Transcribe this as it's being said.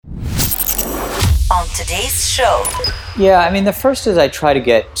on today's show. Yeah, I mean, the first is I try to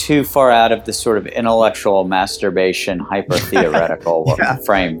get too far out of the sort of intellectual masturbation, hyper-theoretical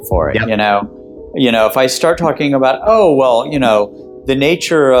frame for it, Yep. you know? You know, if I start talking about, the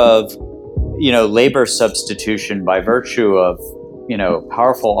nature of, labor substitution by virtue of,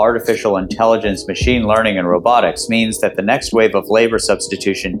 powerful artificial intelligence, machine learning, and robotics means that the next wave of labor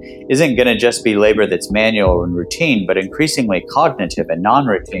substitution isn't going to just be labor that's manual and routine, but increasingly cognitive and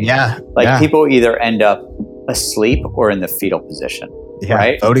non-routine. People either end up asleep or in the fetal position,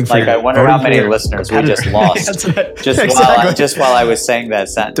 right? Voting for I wonder how many listeners we just lost just while I was saying that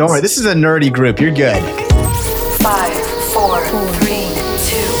sentence. Don't worry, this is a nerdy group. You're good. 5, 4, 3,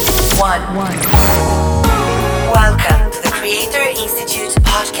 2, 1. Welcome to the Creator Institute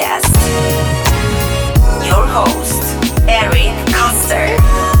podcast. Your host, Eric Koster.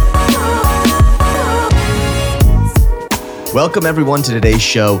 Welcome everyone to today's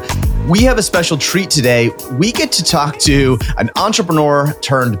show. We have a special treat today. We get to talk to an entrepreneur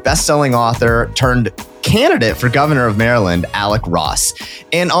turned best-selling author turned candidate for governor of Maryland, Alec Ross.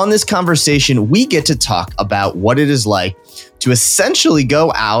 And on this conversation, we get to talk about what it is like to essentially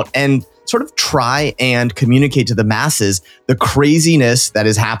go out and sort of try and communicate to the masses the craziness that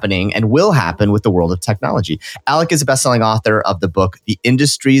is happening and will happen with the world of technology. Alec is a best-selling author of the book, The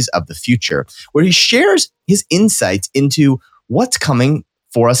Industries of the Future, where he shares his insights into what's coming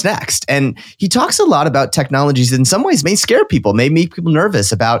for us next. And he talks a lot about technologies that in some ways may scare people, may make people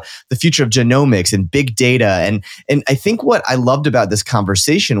nervous about the future of genomics and big data. And I think what I loved about this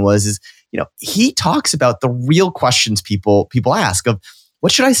conversation was he talks about the real questions people ask of,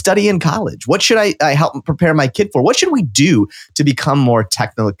 what should I study in college? What should I help prepare my kid for? What should we do to become more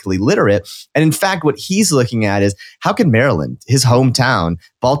technically literate? And in fact, what he's looking at is how can Maryland, his hometown,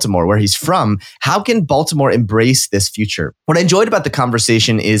 Baltimore, where he's from, how can Baltimore embrace this future? What I enjoyed about the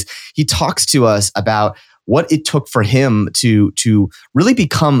conversation is he talks to us about what it took for him to really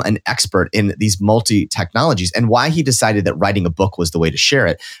become an expert in these multi-technologies and why he decided that writing a book was the way to share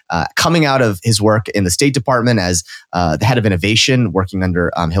it. Coming out of his work in the State Department as the head of innovation, working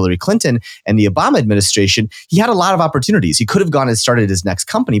under Hillary Clinton and the Obama administration, he had a lot of opportunities. He could have gone and started his next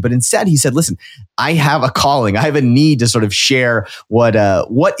company, but instead he said, listen, I have a calling. I have a need to sort of share what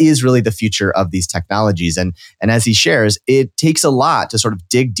is really the future of these technologies. And as he shares, it takes a lot to sort of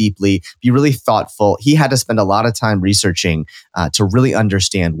dig deeply, be really thoughtful. He had to spend a lot of time researching to really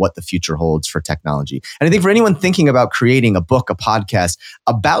understand what the future holds for technology. And I think for anyone thinking about creating a book, a podcast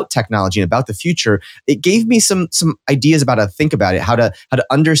about technology and about the future, it gave me some ideas about how to think about it, how to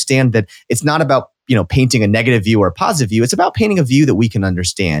understand that it's not about painting a negative view or a positive view. It's about painting a view that we can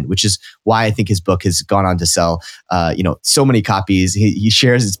understand, which is why I think his book has gone on to sell, so many copies. He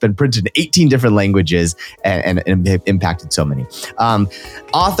shares it's been printed in 18 different languages and impacted so many.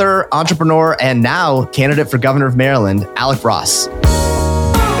 Author, entrepreneur, and now candidate for governor of Maryland, Alec Ross.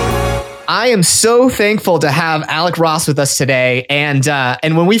 I am so thankful to have Alec Ross with us today. And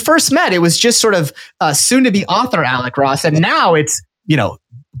when we first met, it was just sort of soon-to-be author Alec Ross, and now it's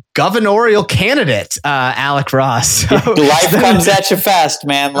governorial candidate Alec Ross. Life comes at you fast,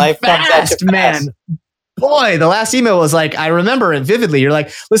 man. Life comes at you fast. Boy, the last email was like, I remember it vividly. You're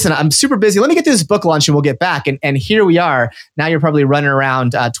like, listen, I'm super busy. Let me get to this book launch and we'll get back. And here we are. Now you're probably running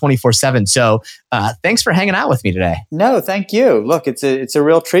around 24/7. So thanks for hanging out with me today. No, thank you. Look, it's a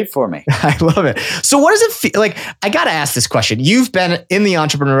real treat for me. I love it. So what does it feel like? I got to ask this question. You've been in the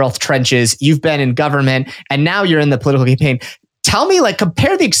entrepreneurial trenches. You've been in government and now you're in the political campaign. Tell me,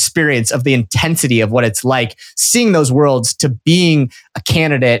 compare the experience of the intensity of what it's like seeing those worlds to being a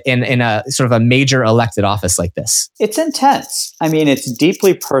candidate in a sort of a major elected office like this. It's intense. I mean, it's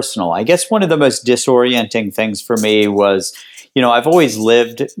deeply personal. I guess one of the most disorienting things for me was, I've always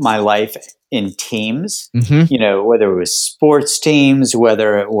lived my life in teams, whether it was sports teams,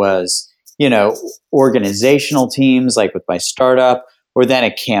 whether it was, organizational teams, like with my startup, or then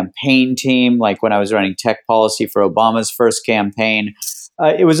a campaign team, like when I was running tech policy for Obama's first campaign.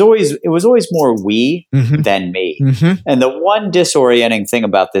 It was always more we than me. Mm-hmm. And the one disorienting thing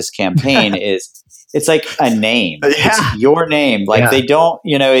about this campaign is it's like a name. Yeah. It's your name. They don't,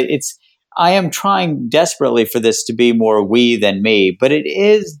 I am trying desperately for this to be more we than me, but it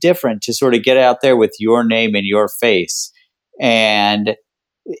is different to sort of get out there with your name and your face. And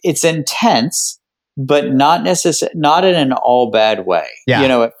it's intense, but not in an all bad way. Yeah.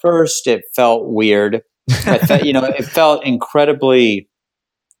 At first it felt weird. It felt incredibly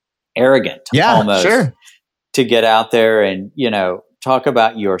arrogant almost to get out there and, talk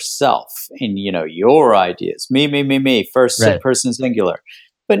about yourself and, your ideas, me, first person singular.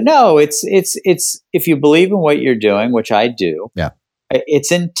 But no, it's if you believe in what you're doing, which I do,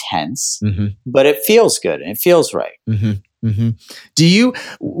 It's intense, but it feels good and it feels right.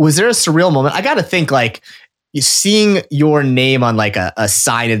 Was there a surreal moment? I got to think like seeing your name on like a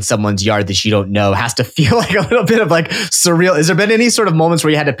sign in someone's yard that you don't know has to feel like a little bit of like surreal. Has there been any sort of moments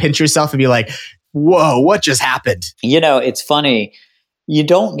where you had to pinch yourself and be like, whoa, what just happened? It's funny. You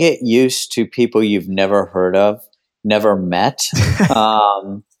don't get used to people you've never heard of, never met,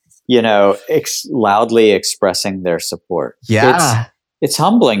 loudly expressing their support. Yeah. It's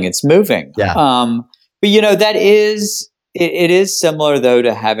humbling. It's moving. Yeah. But that is, it is similar though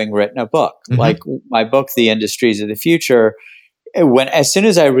to having written a book, like my book, The Industries of the Future. As soon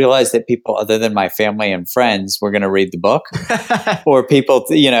as I realized that people other than my family and friends were going to read the book or people,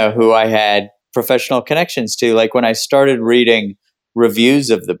 who I had professional connections to, like when I started reading reviews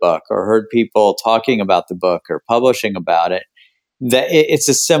of the book or heard people talking about the book or publishing about it, that it's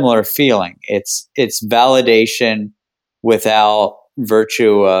a similar feeling. It's validation without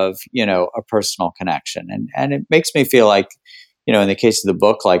virtue of, a personal connection. And it makes me feel like, in the case of the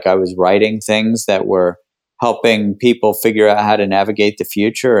book, like I was writing things that were helping people figure out how to navigate the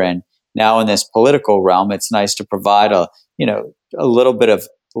future. And now in this political realm, it's nice to provide a little bit of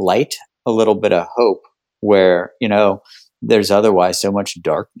light, a little bit of hope where, there's otherwise so much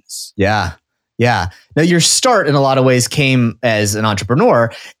darkness. Yeah. Yeah. Now your start in a lot of ways came as an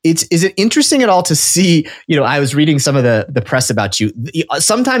entrepreneur. Is it interesting at all to see, I was reading some of the press about you.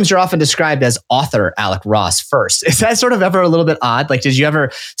 Sometimes you're often described as author Alec Ross first. Is that sort of ever a little bit odd? Like, did you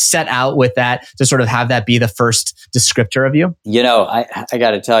ever set out with that to sort of have that be the first descriptor of you? I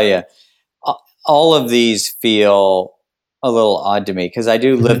got to tell you, all of these feel a little odd to me because I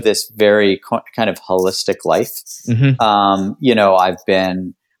do live this very kind of holistic life.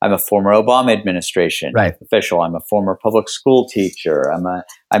 I'm a former Obama administration official. I'm a former public school teacher. I'm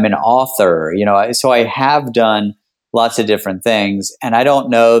an author, so I have done lots of different things. And I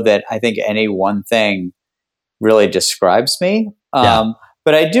don't know that I think any one thing really describes me. But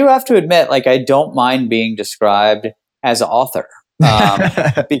I do have to admit, like, I don't mind being described as an author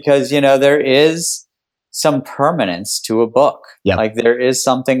because, there is some permanence to a book. Yep. Like there is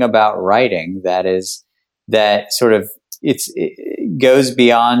something about writing that sort of, it goes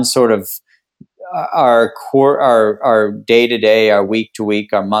beyond sort of our day to day, our week to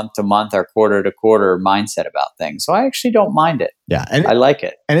week, our month to month, our quarter to quarter mindset about things. So I actually don't mind it. Yeah, and I like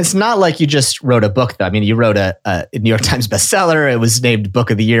it. And it's not like you just wrote a book, though. I mean, you wrote a New York Times bestseller. It was named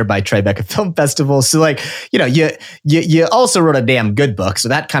Book of the Year by TriBeCa Film Festival. So, like, you also wrote a damn good book. So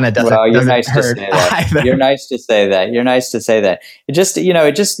that kind of doesn't. Well, you're nice hurt to say that. either. You're nice to say that. You're nice to say that. It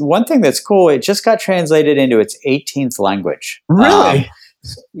just one thing that's cool. It just got translated into its 18th language. Really?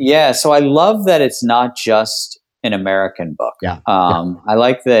 Yeah. So I love that it's not just an American book. Yeah. I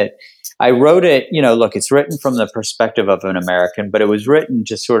like that. I wrote it, look, it's written from the perspective of an American, but it was written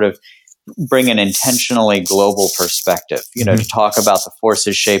to sort of bring an intentionally global perspective, to talk about the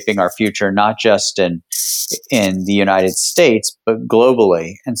forces shaping our future, not just in the United States, but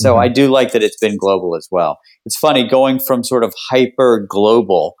globally. And so I do like that it's been global as well. It's funny going from sort of hyper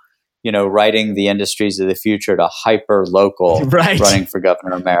global, writing The Industries of the Future to hyper local, running for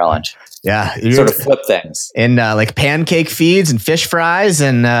governor of Maryland. Yeah. Sort of flip things. And like pancake feeds and fish fries.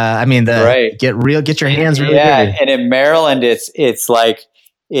 And get your hands really dirty. And in Maryland, it's like,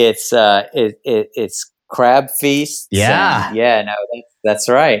 it's crab feasts. Yeah. That's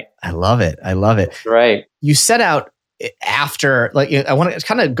right. I love it. That's right. You set out after, like, I want to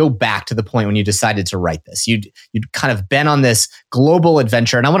kind of go back to the point when you decided to write this. You'd kind of been on this global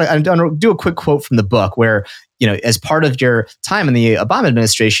adventure. And I want to do a quick quote from the book where, as part of your time in the Obama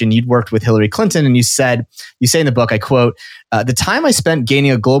administration, you'd worked with Hillary Clinton, and you say in the book, I quote, "The time I spent gaining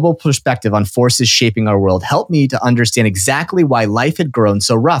a global perspective on forces shaping our world helped me to understand exactly why life had grown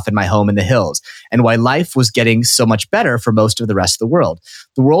so rough in my home in the hills, and why life was getting so much better for most of the rest of the world.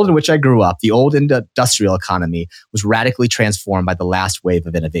 The world in which I grew up, the old industrial economy, was radically transformed by the last wave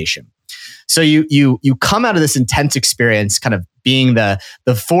of innovation." So you come out of this intense experience, kind of being the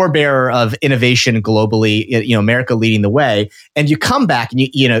forebearer of innovation globally, America leading the way, and you come back and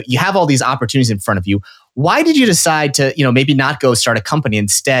you have all these opportunities in front of you. Why did you decide to maybe not go start a company,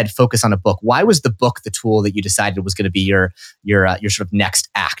 instead focus on a book? Why was the book the tool that you decided was going to be your sort of next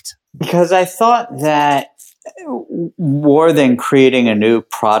act? Because I thought that more than creating a new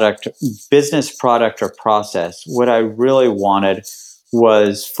product, business product or process, what I really wanted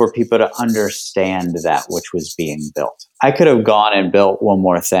was for people to understand that which was being built. I could have gone and built one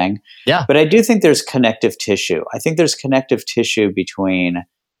more thing. Yeah. But I do think there's connective tissue. I think there's connective tissue between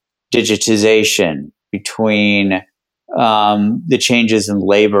digitization, between the changes in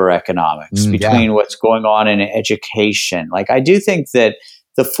labor economics, between what's going on in education. Like, I do think that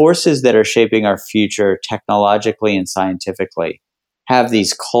the forces that are shaping our future technologically and scientifically have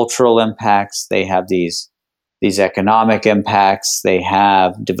these cultural impacts. They have these economic impacts. They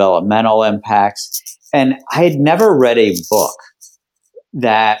have developmental impacts. And I had never read a book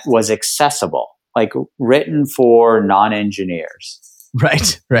that was accessible, like written for non-engineers.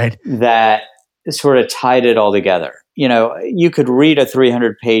 Right. That sort of tied it all together. You know, you could read a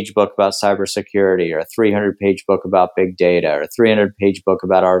 300-page book about cybersecurity, or a 300-page book about big data, or a 300-page book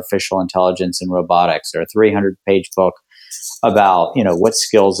about artificial intelligence and robotics, or a 300-page book about, you know, what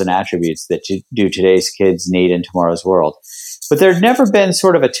skills and attributes that do today's kids need in tomorrow's world. But there'd never been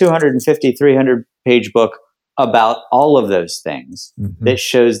sort of a 250, 300-page book about all of those things that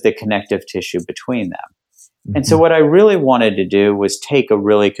shows the connective tissue between them. And so what I really wanted to do was take a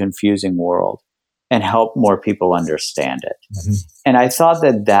really confusing world and help more people understand it. And I thought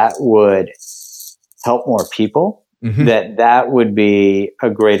that would help more people, that would be a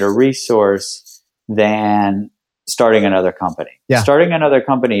greater resource than starting another company. Yeah. Starting another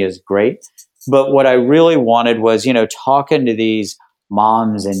company is great, but what I really wanted was, you know, talking to these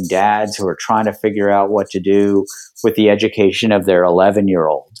moms and dads who are trying to figure out what to do with the education of their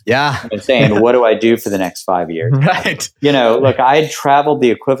 11-year-old. Yeah. And saying, what do I do for the next 5 years? Right. You know, look, I had traveled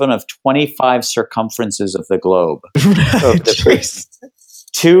the equivalent of 25 circumferences of the globe. Right.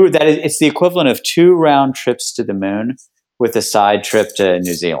 It's the equivalent of 2 round trips to the moon with a side trip to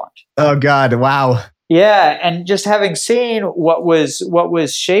New Zealand. Oh God. Wow. Yeah. And just having seen what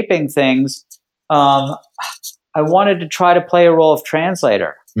was shaping things, I wanted to try to play a role of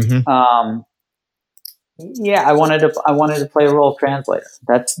translator. I wanted to play a role of translator.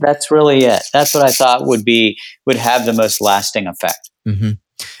 That's really it. That's what I thought would have the most lasting effect.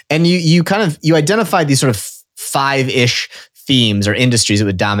 And you identified these sort of 5-ish themes or industries that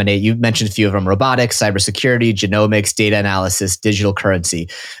would dominate. You mentioned a few of them: robotics, cybersecurity, genomics, data analysis, digital currency.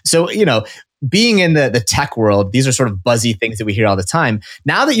 So, you know, being in the tech world, these are sort of buzzy things that we hear all the time.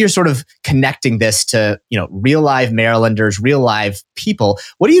 Now that you're sort of connecting this to, you know, real live Marylanders, real live people,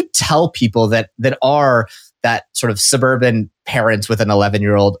 what do you tell people that are that sort of suburban parents with an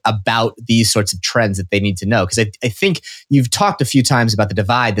 11-year-old about these sorts of trends that they need to know? Because I think you've talked a few times about the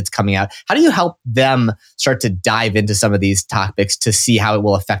divide that's coming out. How do you help them start to dive into some of these topics to see how it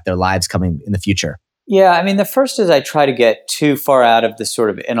will affect their lives coming in the future? Yeah, I mean, the first is I try to get too far out of the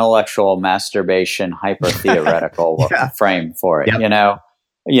sort of intellectual masturbation, hyper-theoretical frame for it. Yep.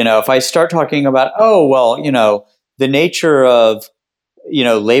 You know, if I start talking about, the nature of,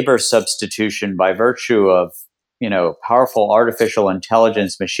 labor substitution by virtue of, powerful artificial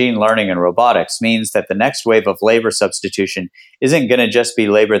intelligence, machine learning, and robotics means that the next wave of labor substitution isn't going to just be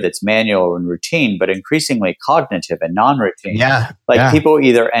labor that's manual and routine, but increasingly cognitive and non-routine. Yeah. People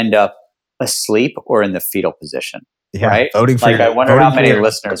either end up asleep or in the fetal position, right? Voting for I wonder how many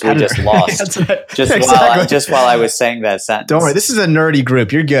listeners we just lost just while I was saying that sentence. Don't worry, this is a nerdy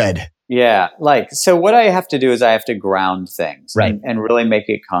group. You're good. Yeah. So what I have to do is I have to ground things, right, and really make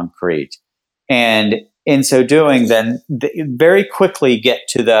it concrete. And in so doing, then very quickly get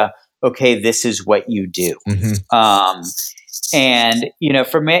to okay, this is what you do. For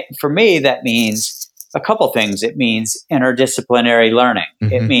me, that means a couple things. It means interdisciplinary learning.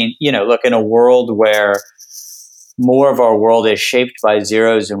 It means, look, in a world where more of our world is shaped by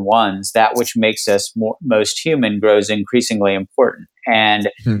zeros and ones, that which makes us most human grows increasingly important. And,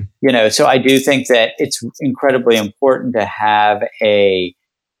 so I do think that it's incredibly important to have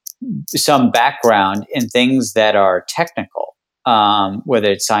some background in things that are technical,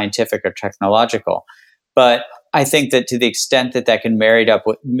 whether it's scientific or technological. But I think that to the extent that can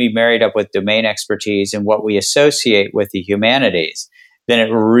be married up with domain expertise and what we associate with the humanities, then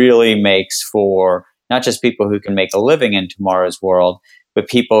it really makes for not just people who can make a living in tomorrow's world, but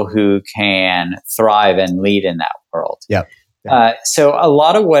people who can thrive and lead in that world. Yep. So a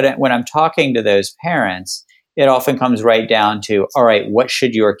lot of when I'm talking to those parents, it often comes right down to, all right, what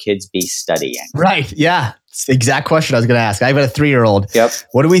should your kids be studying? Right. Yeah. It's the exact question I was going to ask. I have a 3-year-old. Yep.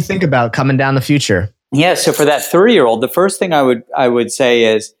 What do we think about coming down the future? Yeah. So for that 3-year-old, the first thing I would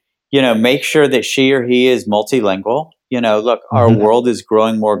say is, make sure that she or he is multilingual. Look, our world is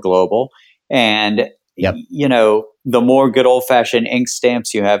growing more global, and the more good old fashioned ink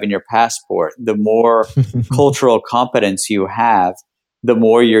stamps you have in your passport, the more cultural competence you have, the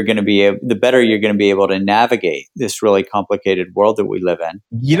better you're going to be able to navigate this really complicated world that we live in.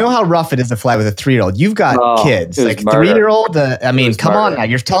 You know how rough it is to fly with a 3-year-old. You've got kids, like 3-year-old. Come on now.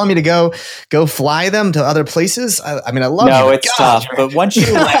 You're telling me to go fly them to other places. I love you. No, it's tough. But once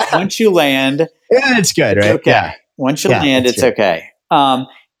you land, it's good, right? Okay. Once you Yeah, land, that's it's true. okay.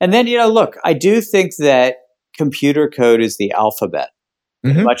 And then, look, I do think that computer code is the alphabet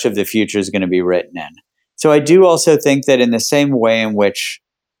that Mhm. much of the future is going to be written in. So I do also think that in the same way in which,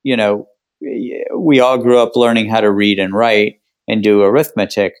 we all grew up learning how to read and write and do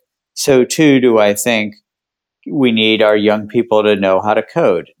arithmetic, so too do I think we need our young people to know how to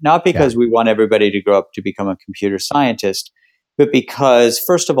code. Not because we want everybody to grow up to become a computer scientist, but because,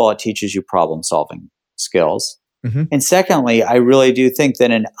 first of all, it teaches you problem solving skills. Mhm. And secondly, I really do think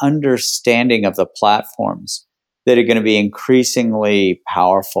that an understanding of the platforms that are going to be increasingly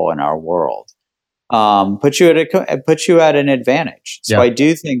powerful in our world puts you at an advantage. So Yeah. I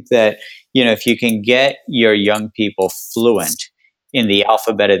do think that if you can get your young people fluent in the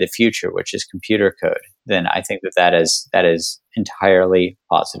alphabet of the future, which is computer code, then I think that is entirely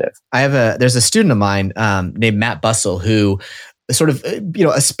positive. There's a student of mine named Matt Bussell who sort of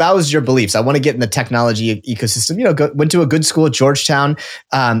espoused your beliefs. I want to get in the technology ecosystem. Went to a good school at Georgetown.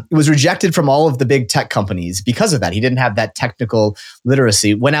 Was rejected from all of the big tech companies because of that. He didn't have that technical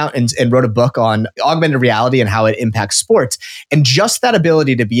literacy. Went out and wrote a book on augmented reality and how it impacts sports. And just that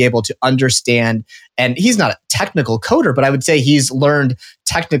ability to be able to understand. And he's not a technical coder, but I would say he's learned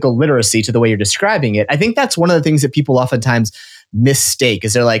technical literacy to the way you're describing it. I think that's one of the things that people oftentimes mistake.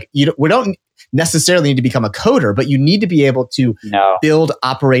 Is they're like, we don't necessarily need to become a coder, but you need to be able to build,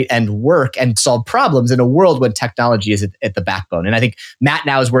 operate, and work and solve problems in a world when technology is at the backbone. And I think Matt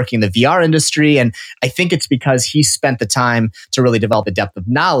now is working in the VR industry. And I think it's because he spent the time to really develop a depth of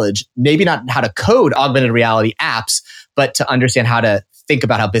knowledge, maybe not how to code augmented reality apps, but to understand how to think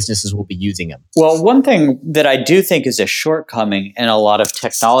about how businesses will be using them. Well, one thing that I do think is a shortcoming in a lot of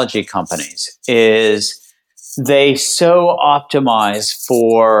technology companies is they so optimize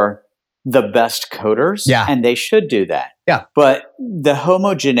for the best coders, and they should do that. Yeah. But the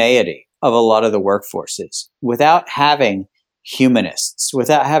homogeneity of a lot of the workforces, without having humanists,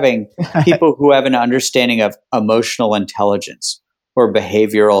 without having people who have an understanding of emotional intelligence or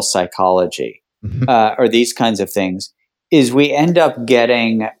behavioral psychology, or these kinds of things, is we oftentimes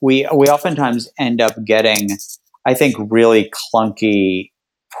end up getting, I think, really clunky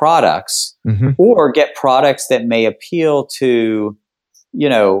products, or get products that may appeal to,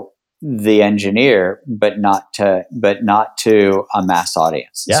 the engineer, but not to a mass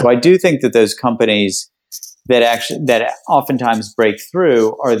audience. Yeah. So I do think that those companies that oftentimes break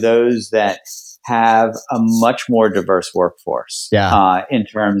through are those that have a much more diverse workforce. In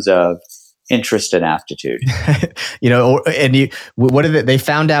terms of interest and aptitude. What did they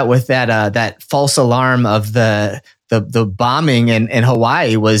found out with that false alarm of the bombing in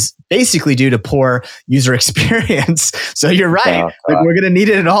Hawaii was basically due to poor user experience. So you're right. We're going to need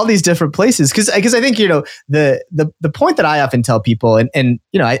it in all these different places. Because I think, the point that I often tell people, and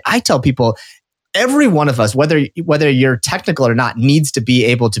I tell people, every one of us, whether you're technical or not, needs to be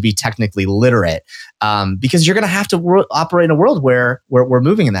able to be technically literate, because you're going to have to operate in a world where we're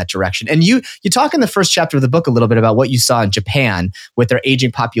moving in that direction. And you talk in the first chapter of the book a little bit about what you saw in Japan with their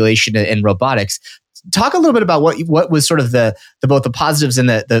aging population and robotics. Talk a little bit about what was sort of the both the positives and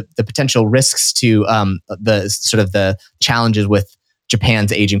the potential risks to the challenges with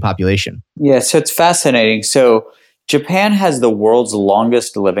Japan's aging population. Yeah, so it's fascinating. So Japan has the world's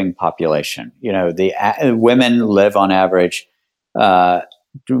longest living population. The women live on average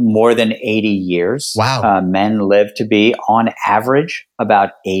more than 80 years. Wow. Men live to be on average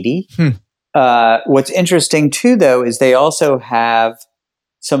about 80. What's interesting too, though, is they also have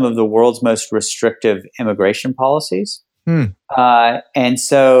some of the world's most restrictive immigration policies. And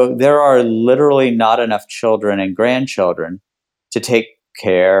so there are literally not enough children and grandchildren to take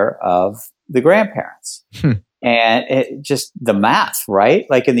care of the grandparents. And it just the math, right?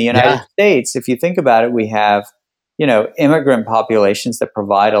 Like in the United States, if you think about it, we have, immigrant populations that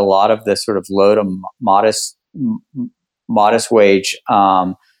provide a lot of the sort of low to modest wage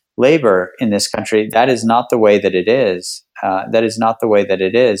labor in this country. That is not the way that it is. That is not the way that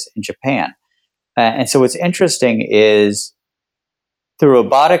it is in Japan. And so what's interesting is the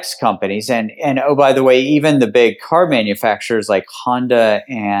robotics companies, and oh, by the way, even the big car manufacturers like Honda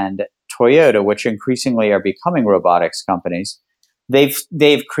and Toyota, which increasingly are becoming robotics companies,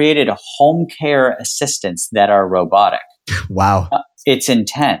 they've created home care assistants that are robotic. Wow. It's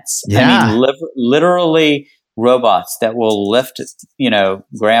intense. Yeah. I mean, literally robots that will lift,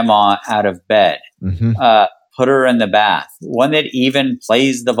 grandma out of bed, put her in the bath, one that even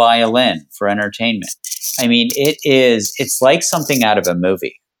plays the violin for entertainment. I mean, it's like something out of a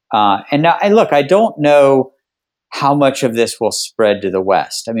movie. And now, I don't know how much of this will spread to the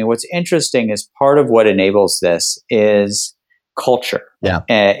West. I mean, what's interesting is part of what enables this is culture. Yeah.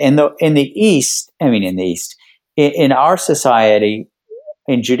 In the East, in our society,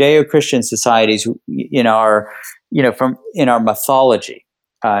 in Judeo-Christian societies, in our, in our mythology,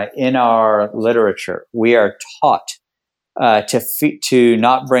 in our literature, we are taught to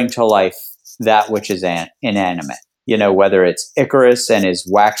not bring to life that which is inanimate. Whether it's Icarus and his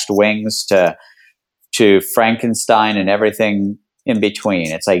waxed wings to Frankenstein and everything in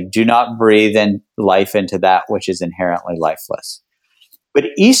between. It's like, do not breathe in life into that which is inherently lifeless. But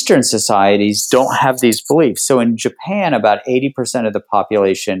Eastern societies don't have these beliefs. So in Japan, about 80% of the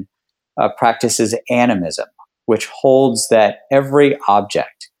population practices animism, which holds that every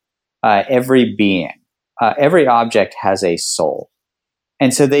object, every being, every object has a soul.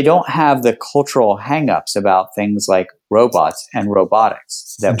 And so they don't have the cultural hangups about things like robots and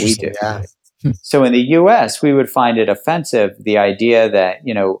robotics that we do. Yeah. So in the US, we would find it offensive, the idea that,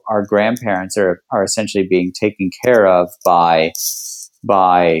 our grandparents are essentially being taken care of by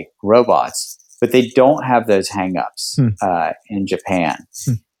robots, but they don't have those hangups in Japan.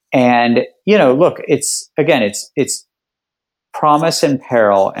 And, look, it's promise and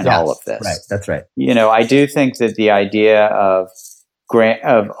peril and all of this. Right. That's right. I do think that the idea of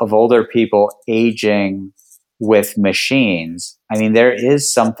older people aging with machines, I mean, there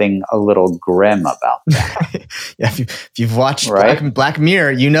is something a little grim about that. Yeah, if you've watched Black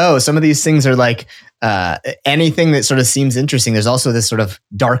Mirror, some of these things are like anything that sort of seems interesting. There's also this sort of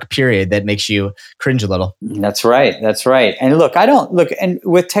dark period that makes you cringe a little. That's right. And look, and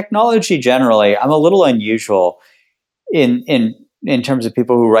with technology generally, I'm a little unusual in terms of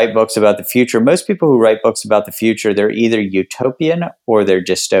people who write books about the future. Most people who write books about the future, they're either utopian or they're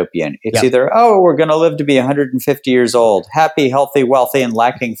dystopian. It's either, we're going to live to be 150 years old, happy, healthy, wealthy, and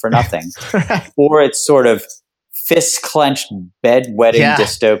lacking for nothing. Or it's sort of fist-clenched, bed-wetting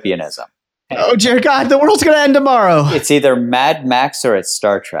dystopianism. Oh, dear God, the world's going to end tomorrow. It's either Mad Max or it's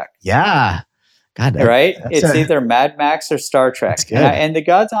Star Trek. Yeah. God, right? It's either Mad Max or Star Trek. And the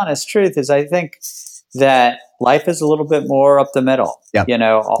God's honest truth is, I think that life is a little bit more up the middle. Yep.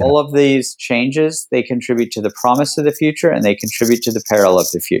 All of these changes, they contribute to the promise of the future and they contribute to the peril of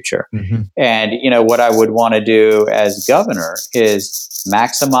the future. Mm-hmm. And, what I would want to do as governor is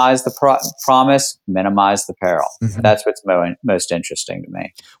maximize the promise, minimize the peril. Mm-hmm. That's what's most interesting to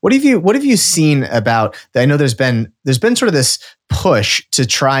me. What have you seen about, I know there's been sort of this push to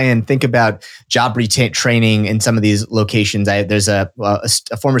try and think about job training in some of these locations. There's a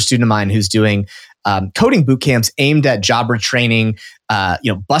former student of mine who's doing coding boot camps aimed at job retraining,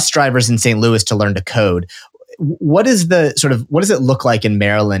 bus drivers in St. Louis to learn to code. What does it look like in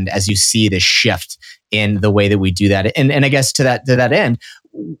Maryland as you see this shift in the way that we do that? And I guess to that end,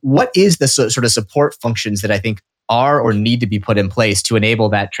 what is the sort of support functions that I think are or need to be put in place to enable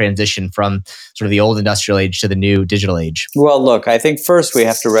that transition from sort of the old industrial age to the new digital age? Well, look, I think first we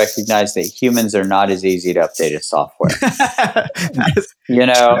have to recognize that humans are not as easy to update as software.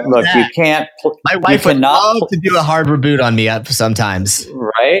 Look, you can't. My wife would love to do a hard reboot on me sometimes.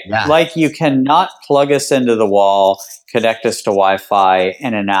 Right? Yeah. Like you cannot plug us into the wall, connect us to Wi-Fi,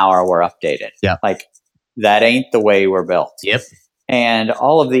 in an hour we're updated. Yeah. Like that ain't the way we're built. Yep. And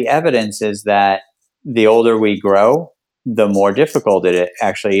all of the evidence is that the older we grow, the more difficult it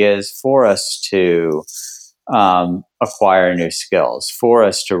actually is for us to acquire new skills, for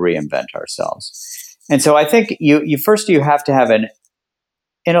us to reinvent ourselves. And so I think you have to have an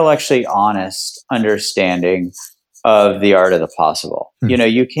intellectually honest understanding of the art of the possible.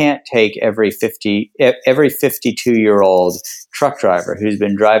 You can't take every 52-year-old truck driver who's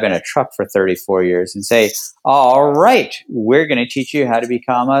been driving a truck for 34 years and say, all right, we're going to teach you how to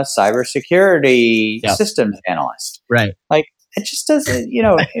become a cybersecurity systems analyst. Right. Like it just doesn't,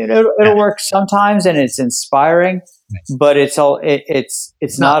 it'll work sometimes and it's inspiring, but it's not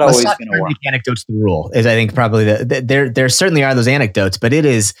always going to work. Anecdotes the rule is, I think, probably there certainly are those anecdotes, but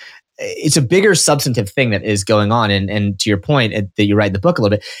it's a bigger substantive thing that is going on. And to your point that you write in the book a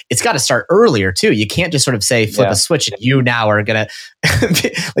little bit, it's got to start earlier too. You can't just sort of say, flip a switch and you now are going to,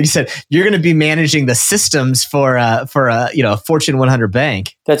 like you said, you're going to be managing the systems for a Fortune 100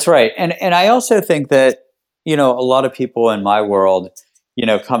 bank. That's right. And I also think that, a lot of people in my world,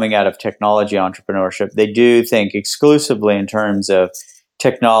 coming out of technology entrepreneurship, they do think exclusively in terms of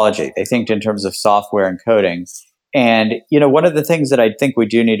technology. They think in terms of software and coding. And, one of the things that I think we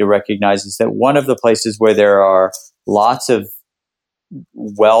do need to recognize is that one of the places where there are lots of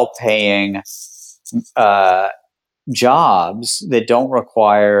well-paying jobs that don't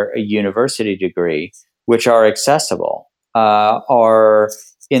require a university degree, which are accessible, are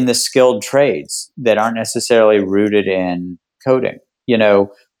in the skilled trades that aren't necessarily rooted in coding.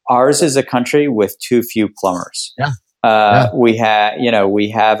 Ours is a country with too few plumbers. Yeah. We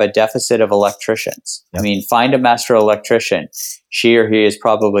have a deficit of electricians. Yep. I mean, find a master electrician. She or he is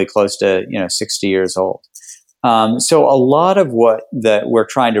probably close to 60 years old. So a lot of what we're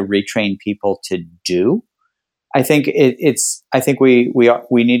trying to retrain people to do, I think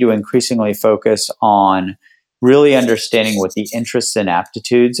we need to increasingly focus on really understanding what the interests and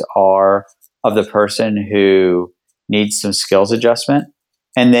aptitudes are of the person who needs some skills adjustment,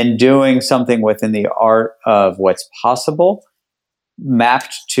 and then doing something within the art of what's possible,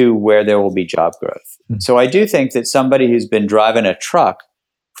 mapped to where there will be job growth. So I do think that somebody who's been driving a truck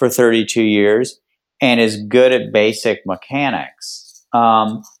for 32 years and is good at basic mechanics,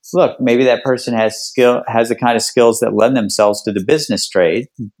 look, maybe that person has the kind of skills that lend themselves to the business trade,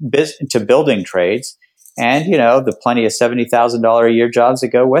 to building trades, and the plenty of $70,000 a year jobs that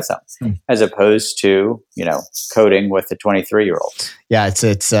go with them, as opposed to coding with the 23-year-olds. Yeah,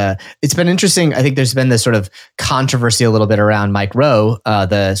 it's been interesting. I think there's been this sort of controversy a little bit around Mike Rowe,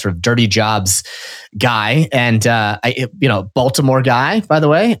 the sort of dirty jobs guy, and Baltimore guy, by the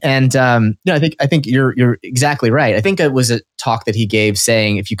way. And I think you're exactly right. I think it was a talk that he gave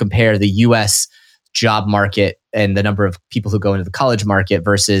saying if you compare the U.S. job market and the number of people who go into the college market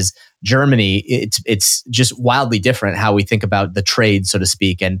versus Germany, it's just wildly different how we think about the trade, so to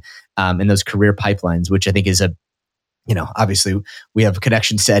speak, and in those career pipelines, which I think is obviously we have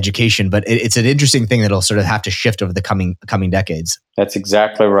connections to education, but it's an interesting thing that'll sort of have to shift over the coming decades. That's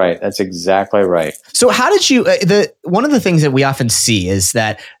exactly right. So how did you, one of the things that we often see is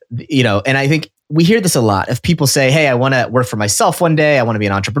that, and I think we hear this a lot. If people say, hey, I want to work for myself one day, I want to be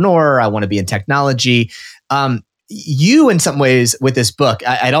an entrepreneur, I want to be in technology. You, in some ways, with this book,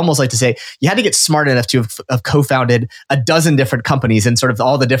 I'd almost like to say you had to get smart enough to have co-founded a dozen different companies and sort of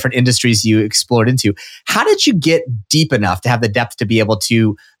all the different industries you explored into. How did you get deep enough to have the depth to be able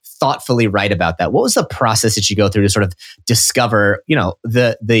to thoughtfully write about that? What was the process that you go through to sort of discover,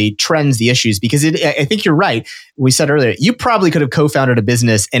 the trends, the issues? Because I think you're right. We said earlier, you probably could have co-founded a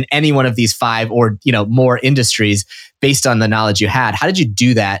business in any one of these 5 or more industries based on the knowledge you had. How did you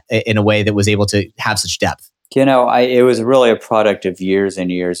do that in a way that was able to have such depth? It was really a product of years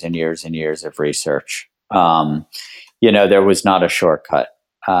and years and years and years of research. There was not a shortcut.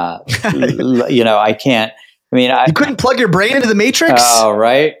 I can't. You couldn't plug your brain into the matrix. Oh,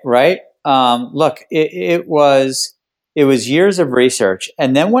 right. Look, it was years of research,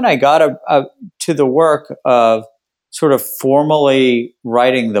 and then when I got to the work of sort of formally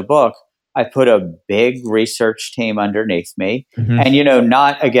writing the book, I put a big research team underneath me, and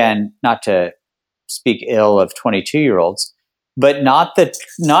not to speak ill of 22-year-olds, but not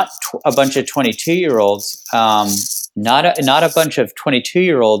a bunch of 22-year-olds, not a bunch of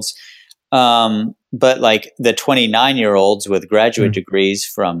 22-year-olds, but like the 29-year-olds with graduate degrees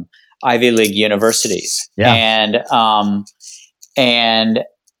from Ivy League universities. Yeah. And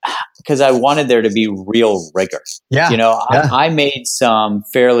because I wanted there to be real rigor. Yeah. I made some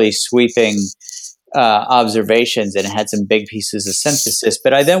fairly sweeping observations and had some big pieces of synthesis,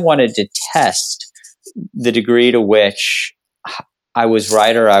 but I then wanted to test the degree to which I was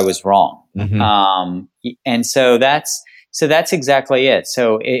right or I was wrong. And so that's exactly it.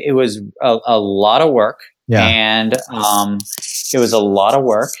 So it was a lot of work, and it was a lot of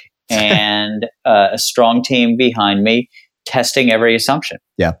work and a strong team behind me testing every assumption.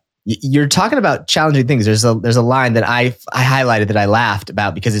 Yeah. You're talking about challenging things. There's a line that I highlighted that I laughed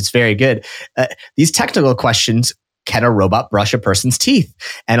about because it's very good. These technical questions: can a robot brush a person's teeth?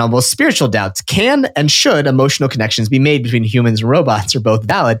 And almost spiritual doubts: can and should emotional connections be made between humans and robots, are both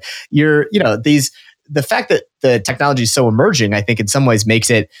valid? The fact that the technology is so emerging, I think in some ways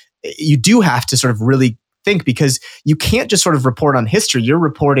makes it, you do have to sort of really think, because you can't just sort of report on history. You're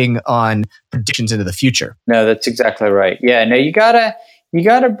reporting on predictions into the future. No, that's exactly right. Yeah, no, you gotta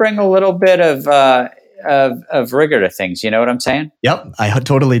bring a little bit of rigor to things. You know what I'm saying? Yep, I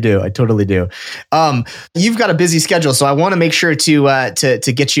totally do. You've got a busy schedule, so I want to make sure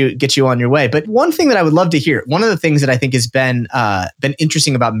to get you on your way. But one thing that I would love to hear, one of the things that I think has been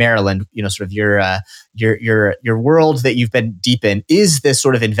interesting about Maryland, sort of your world that you've been deep in, is this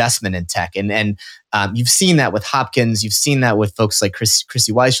sort of investment in tech, and you've seen that with Hopkins, you've seen that with folks like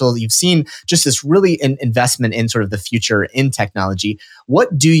Chrissy Weishel, you've seen just this really investment in sort of the future in technology.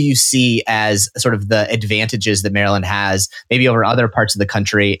 What do you see as sort of the advantages that Maryland has, maybe over other parts of the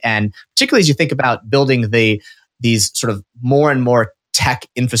country, and particularly as you think about building these sort of more and more tech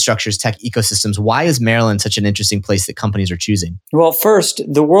infrastructures, tech ecosystems? Why is Maryland such an interesting place that companies are choosing? Well, first,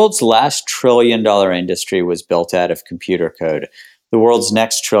 the world's last $1 trillion industry was built out of computer code. the world's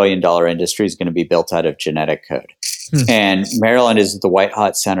next $1 trillion industry is going to be built out of genetic code. And Maryland is the white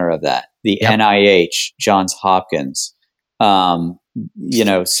hot center of that. The NIH, Johns Hopkins, so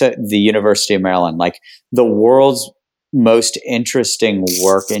the University of Maryland, like the world's most interesting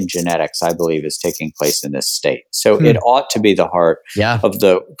work in genetics, I believe, is taking place in this state. So it ought to be the heart of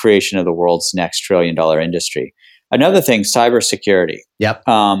the creation of the world's next $1 trillion industry. Another thing, cybersecurity. Yep.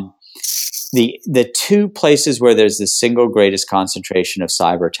 The two places where there's the single greatest concentration of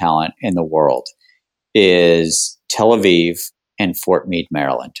cyber talent in the world is Tel Aviv and Fort Meade,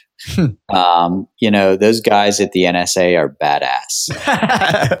 Maryland. Those guys at the NSA are badass.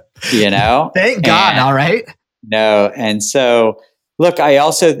 Thank God. All right. No. And so, look,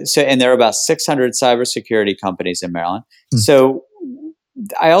 and there are about 600 cybersecurity companies in Maryland. So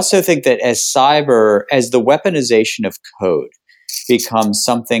I also think that as the weaponization of code becomes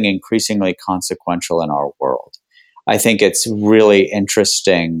something increasingly consequential in our world, I think it's really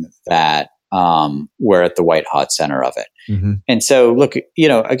interesting that we're at the white hot center of it. And so, look,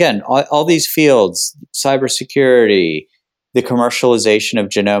 again, all these fields, cybersecurity, the commercialization of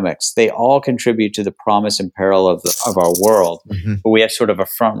genomics, they all contribute to the promise and peril of our world. But we have sort of a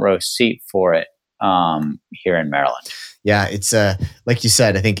front row seat for it here in Maryland. Yeah, it's like you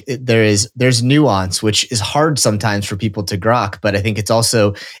said, I think there's nuance, which is hard sometimes for people to grok. But I think it's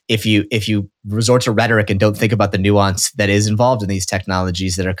also, if you resort to rhetoric and don't think about the nuance that is involved in these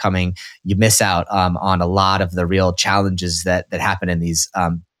technologies that are coming, you miss out on a lot of the real challenges that happen in these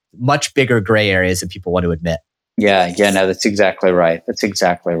much bigger gray areas than people want to admit. Yeah, no, that's exactly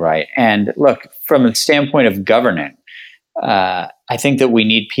right. And look, from the standpoint of governing, I think that we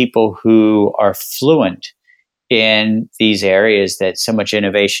need people who are fluent in these areas that so much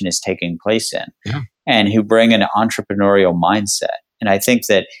innovation is taking place in, and who bring an entrepreneurial mindset. And I think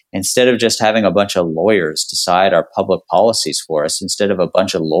that instead of just having a bunch of lawyers decide our public policies for us, instead of a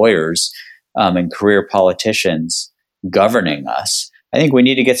bunch of lawyers and career politicians governing us, I think we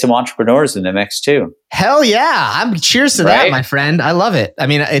need to get some entrepreneurs in the mix too. Hell yeah. I'm cheers to that, my friend. I love it. I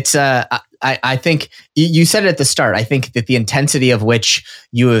mean, it's, I think you said it at the start. I think that the intensity of which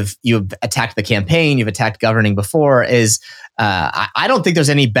you've attacked the campaign, you've attacked governing before is, I don't think there's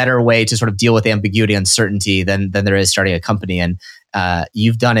any better way to sort of deal with ambiguity, uncertainty than there is starting a company. And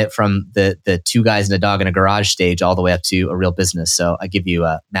you've done it from the two guys and a dog in a garage stage all the way up to a real business. So I give you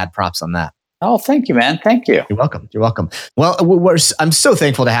mad props on that. Oh, thank you, man. Thank you. You're welcome. Well, I'm so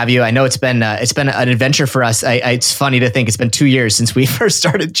thankful to have you. I know it's been an adventure for us. It's funny to think it's been 2 years since we first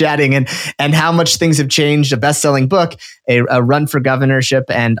started chatting, and how much things have changed. A best-selling book, a run for governorship,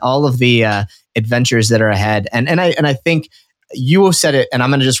 and all of the adventures that are ahead. And I think you have said it, and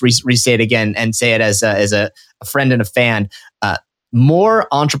I'm going to just re-say it again and say it as a friend and a fan. More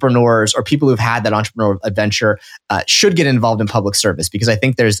entrepreneurs or people who've had that entrepreneurial adventure should get involved in public service, because I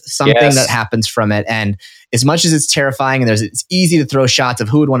think there's something that happens from it. And as much as it's terrifying and it's easy to throw shots of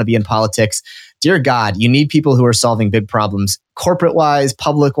who would want to be in politics, dear God, you need people who are solving big problems, corporate-wise,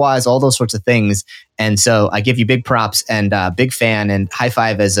 public-wise, all those sorts of things. And so I give you big props and big fan and high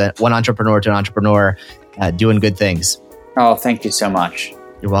five as one entrepreneur to an entrepreneur doing good things. Oh, thank you so much.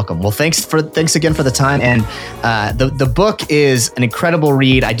 You're welcome. Well, thanks again for the time. And the book is an incredible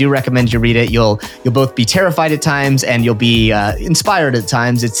read. I do recommend you read it. You'll both be terrified at times and you'll be inspired at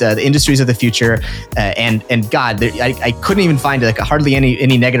times. It's the industries of the future. And God, I couldn't even find hardly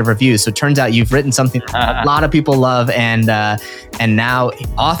any negative reviews. So it turns out you've written something a lot of people love. And now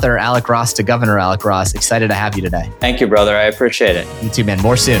author Alec Ross to Governor Alec Ross. Excited to have you today. Thank you, brother. I appreciate it. You too, man.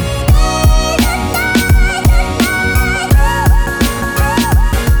 More soon.